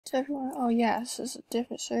To everyone, oh yeah, this is a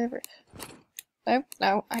different server. Oh,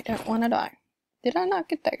 no, I don't want to die. Did I not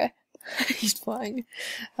get that guy? He's flying.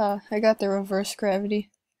 I got the reverse gravity.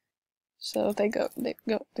 So they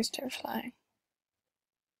start flying.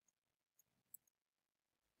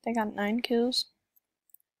 They got 9 kills.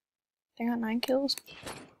 They got 9 kills.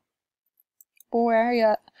 Boy,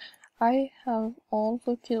 I have all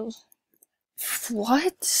the kills.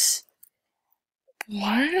 What?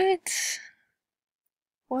 What?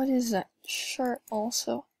 What is that shirt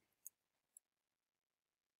also?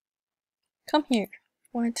 Come here.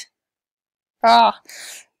 What? Ah!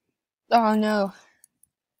 Oh no.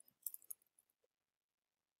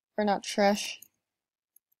 We're not trash.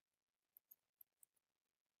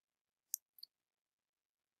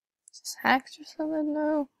 Is this hacked or something?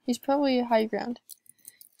 No. He's probably a high ground.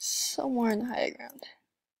 Somewhere in the high ground.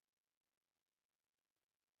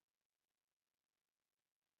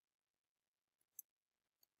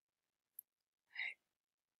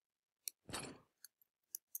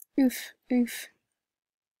 Oof, oof.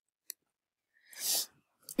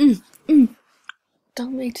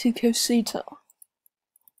 Dame tu cosito.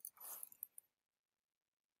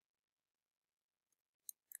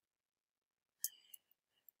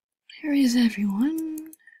 Where is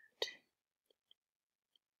everyone?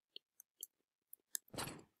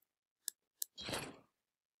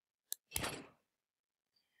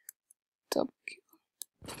 Double kill.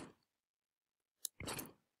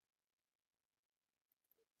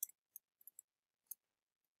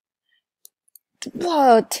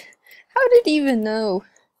 What? How did he even know?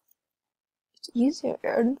 It's easier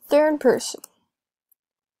in third person.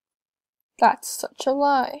 That's such a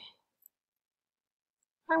lie.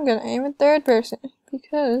 I'm gonna aim at third person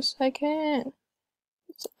because I can.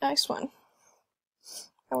 It's a nice one.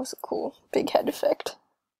 That was a cool big head effect.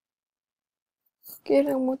 Get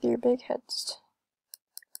him with your big heads.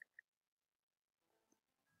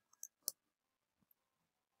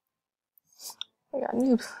 I got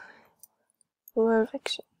noob. Low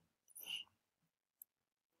eviction.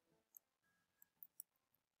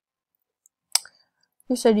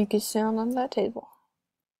 You said you could sound on that table.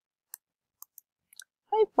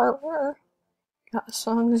 Hey, partner. Got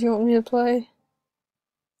songs you want me to play?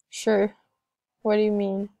 Sure. What do you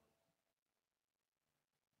mean?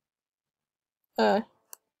 But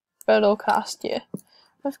it'll cost you.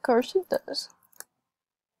 Of course it does.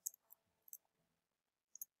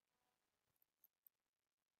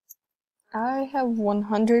 I have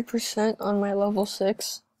 100% on my level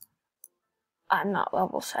 6. I'm not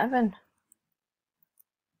level 7.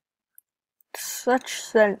 Such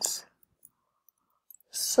sense.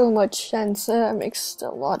 So much sense. That makes a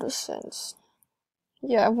lot of sense.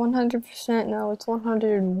 Yeah, 100%. No, it's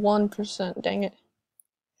 101%. Dang it.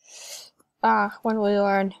 Ah, when we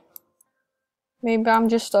learn. Maybe I'm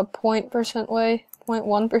just a 0.1% away.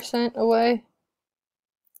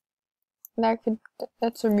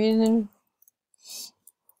 That's a reason.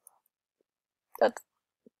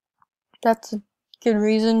 That's a good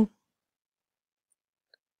reason.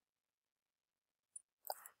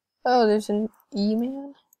 Oh, there's an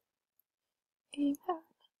E-man? E-man?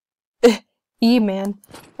 E-man.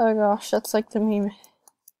 Oh gosh, that's like the meme.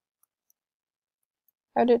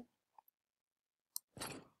 I didn't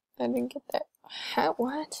get that.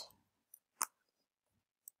 What?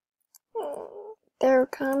 They're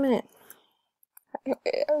coming. I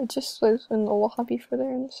just was in the lobby for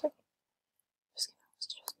there in a second.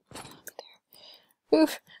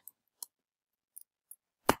 Oof.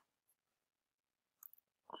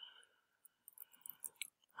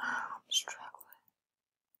 I'm struggling.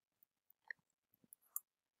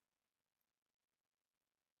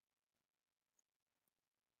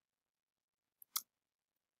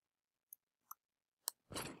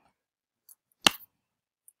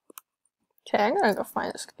 Okay, I'm gonna go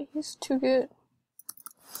find this guy. He's too good.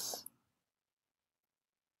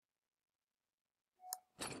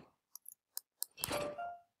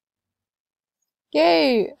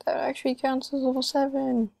 Yay! That actually counts as level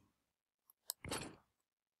 7.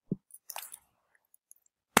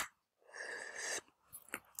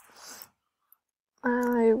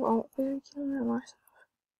 I won't be killing myself.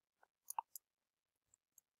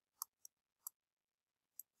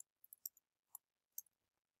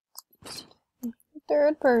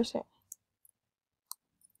 Third person.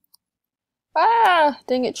 Ah!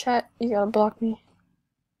 Dang it, chat. You gotta block me.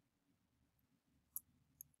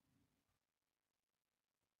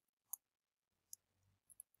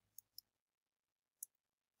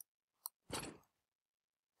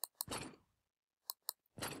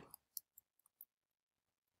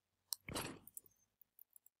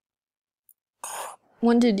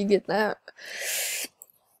 When did you get that?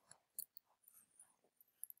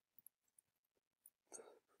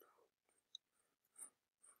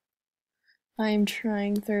 I'm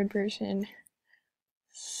trying third person.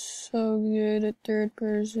 So good at third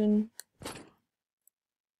person.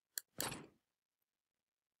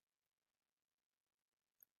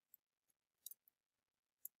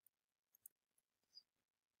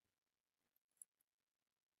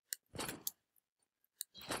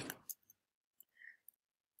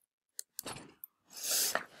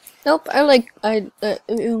 Nope, I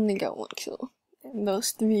only got 1 kill in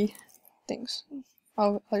those 3 things.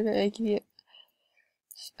 I get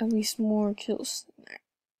at least more kills than that.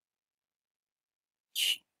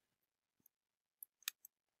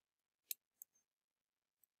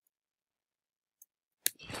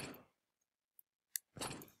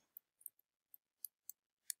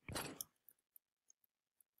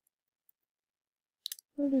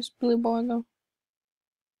 Where does blue boy go?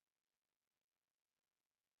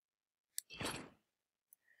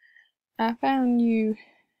 I found you.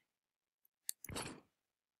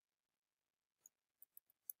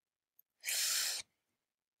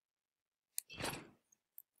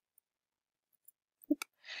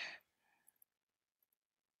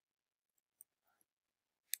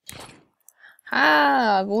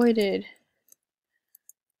 Ah, avoided.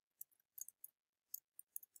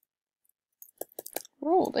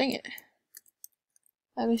 Roll, dang it.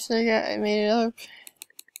 At least I made it up.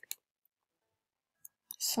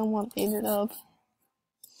 Somewhat made it up.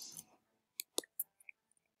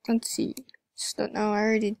 Let's see. Just don't know, I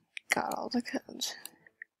already got all the codes.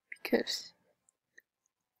 Because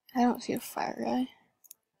I don't see a fire guy.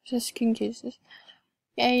 Just in cases.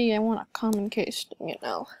 Yay, I want a common case, you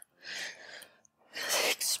know.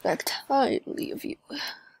 Expect highly of you.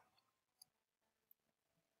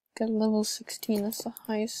 Got a level 16, that's the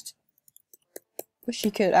highest. Wish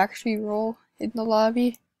you could actually roll in the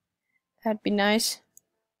lobby. That'd be nice.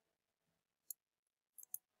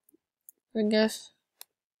 I guess.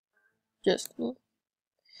 Just I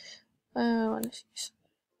wanna see some.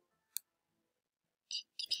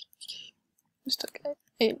 Just okay.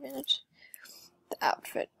 8 minutes. The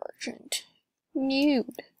outfit merchant.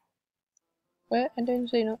 Nude. What? I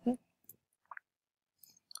didn't say nothing.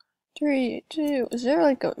 3, 2. Is there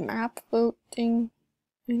like a map vote thing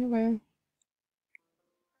anywhere?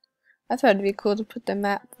 I thought it'd be cool to put the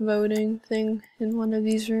map voting thing in one of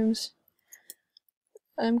these rooms.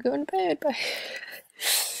 I'm going to bed. Bye.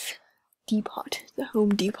 Depot. The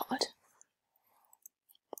home depot.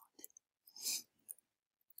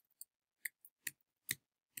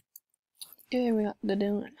 Yeah, we got the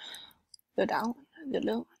Dylan. The Dylan. The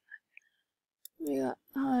Dylan. We got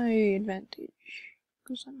high advantage.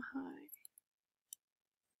 Because I'm high.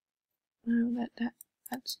 No,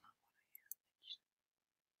 that's not.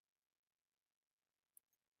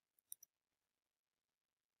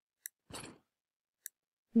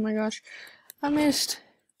 Oh my gosh. I missed.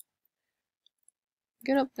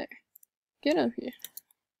 Get up there. Get up here.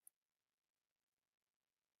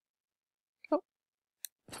 Oh.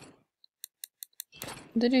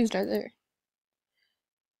 The dude's right there.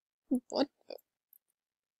 What?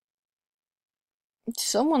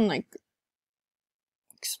 Someone like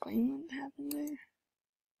explain what happened there?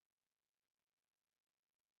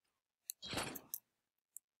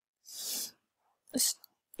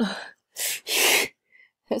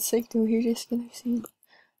 That's like the weirdest skin I've seen.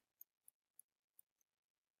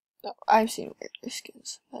 No, I've seen weirder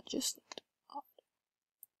skins. That just looked odd.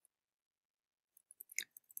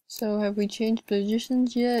 So have we changed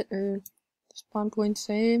positions yet, or spawn point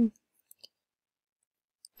same?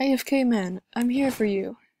 AFK man, I'm here for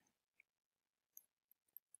you.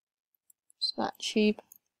 It's not cheap.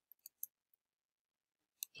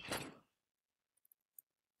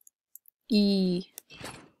 E.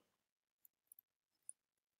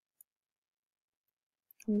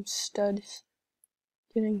 I'm studs.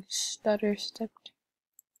 Getting stutter stepped.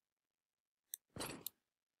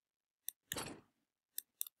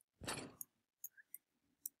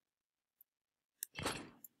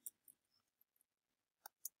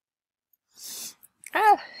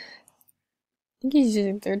 Ah! I think he's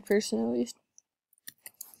using third person at least.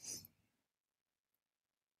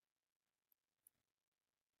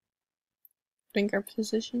 I think our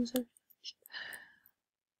positions are.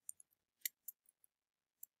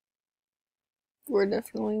 We're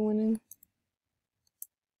definitely winning.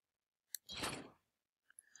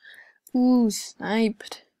 Ooh,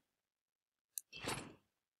 sniped.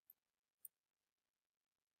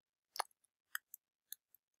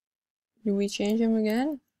 Did we change him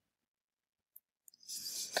again?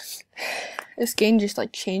 This game just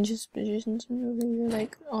like changes positions whenever you're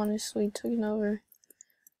like honestly taking over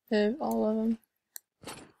all of them.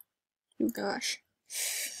 Oh gosh.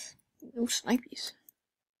 No snipies.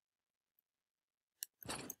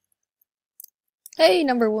 Hey,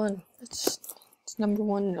 number one. It's number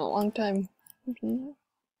one in a long time.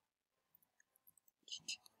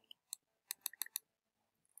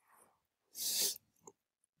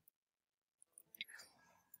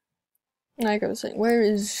 Like I was saying, where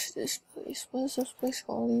is this place? What is this place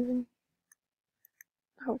called even?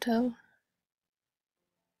 Hotel.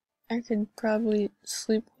 I could probably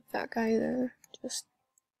sleep with that guy there. Just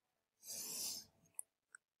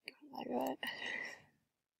like that.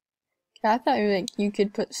 Yeah, I thought like you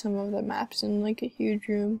could put some of the maps in like a huge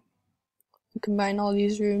room. Combine all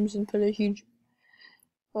these rooms and put a huge,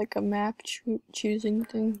 like a map choosing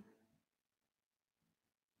thing.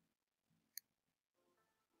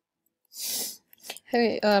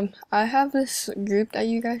 Hey, I have this group that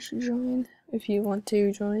you guys should join if you want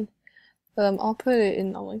to join. I'll put it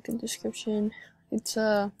in the link in the description. It's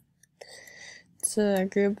a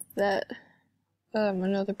group that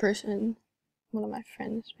another person, one of my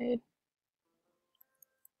friends made.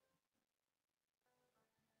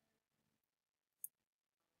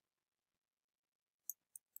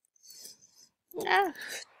 Ah.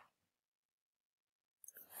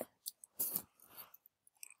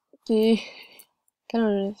 Okay.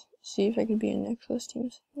 Kind of see if I can be in next list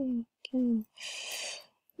teams. Okay.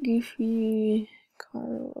 Goofy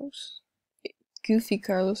Carlos. Goofy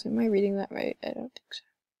Carlos. Am I reading that right? I don't think so.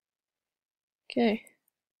 Okay.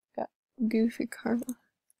 Got Goofy Carlos.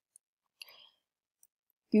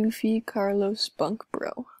 Goofy Carlos Bunk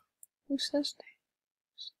Bro. Who says that?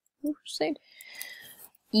 Who said?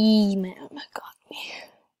 E-man got me.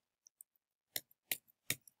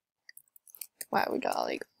 Wow, we got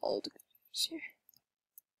like all the goodies here.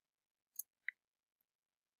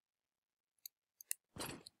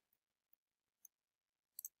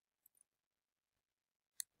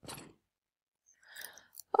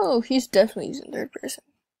 Oh, he's definitely using third person.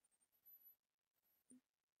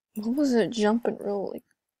 What was it? Jump and roll like?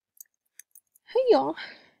 Hey y'all.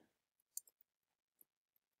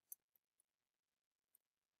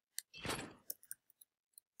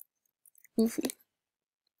 Goofy.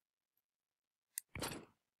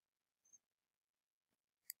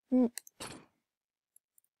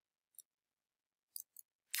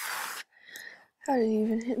 How did he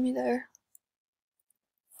even hit me there?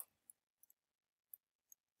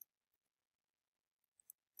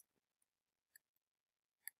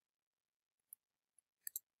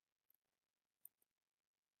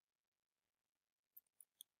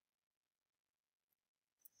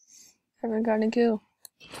 Haven't gotten a kill.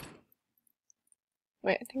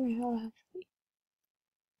 Wait, I think I have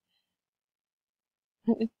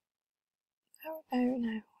actually. I don't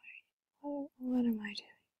know. What am I doing?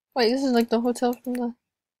 Wait, this is like the hotel from the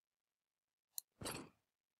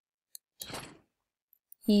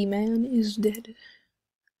E-man is dead.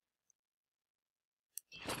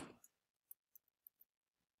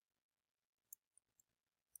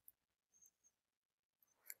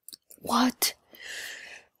 What?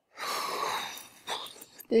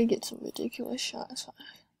 Did get some ridiculous shots.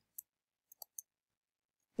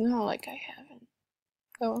 Not like I haven't.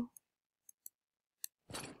 Oh.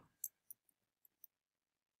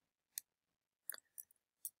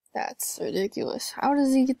 That's ridiculous. How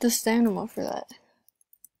does he get the stamina for that?